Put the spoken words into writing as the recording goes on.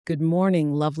Good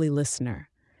morning, lovely listener.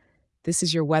 This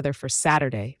is your weather for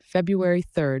Saturday, February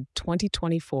 3rd,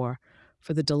 2024,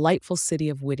 for the delightful city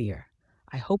of Whittier.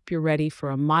 I hope you're ready for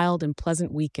a mild and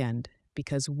pleasant weekend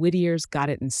because Whittier's got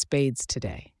it in spades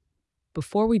today.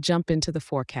 Before we jump into the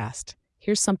forecast,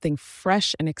 here's something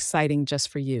fresh and exciting just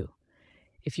for you.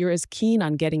 If you're as keen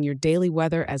on getting your daily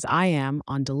weather as I am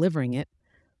on delivering it,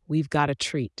 we've got a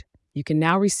treat. You can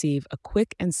now receive a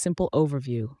quick and simple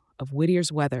overview of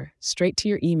Whittier's weather straight to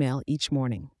your email each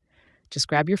morning. Just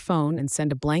grab your phone and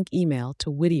send a blank email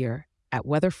to Whittier at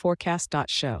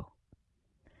weatherforecast.show.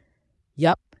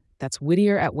 Yup, that's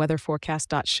Whittier at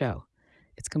weatherforecast.show.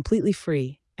 It's completely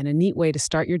free and a neat way to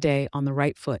start your day on the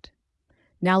right foot.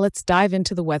 Now let's dive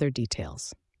into the weather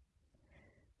details.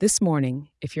 This morning,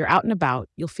 if you're out and about,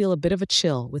 you'll feel a bit of a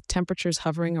chill with temperatures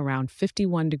hovering around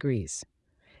 51 degrees.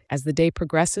 As the day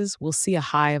progresses, we'll see a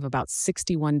high of about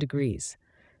 61 degrees,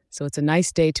 so it's a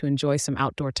nice day to enjoy some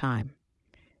outdoor time.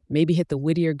 Maybe hit the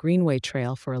Whittier Greenway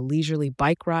Trail for a leisurely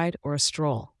bike ride or a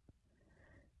stroll.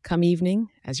 Come evening,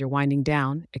 as you're winding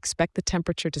down, expect the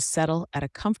temperature to settle at a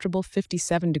comfortable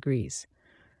 57 degrees,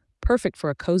 perfect for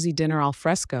a cozy dinner al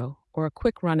fresco or a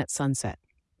quick run at sunset.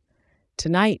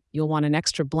 Tonight, you'll want an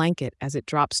extra blanket as it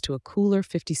drops to a cooler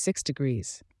 56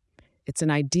 degrees. It's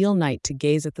an ideal night to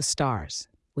gaze at the stars,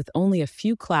 with only a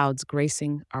few clouds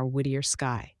gracing our Whittier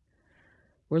sky.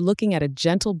 We're looking at a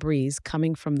gentle breeze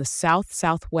coming from the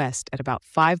south-southwest at about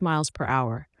 5 miles per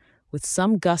hour, with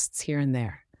some gusts here and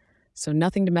there, so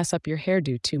nothing to mess up your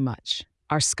hairdo too much.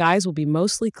 Our skies will be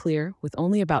mostly clear with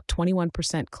only about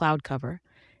 21% cloud cover,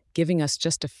 giving us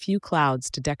just a few clouds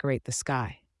to decorate the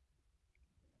sky.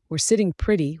 We're sitting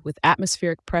pretty with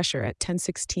atmospheric pressure at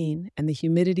 1016 and the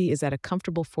humidity is at a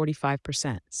comfortable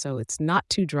 45%, so it's not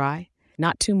too dry,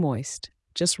 not too moist,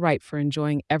 just right for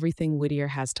enjoying everything Whittier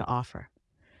has to offer.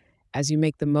 As you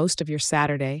make the most of your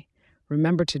Saturday,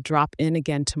 remember to drop in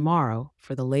again tomorrow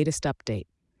for the latest update.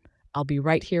 I'll be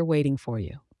right here waiting for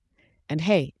you. And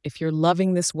hey, if you're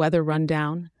loving this weather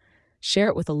rundown, share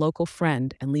it with a local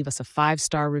friend and leave us a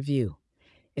 5-star review.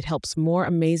 It helps more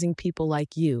amazing people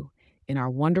like you in our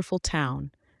wonderful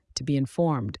town to be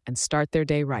informed and start their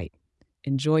day right.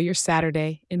 Enjoy your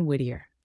Saturday in Whittier.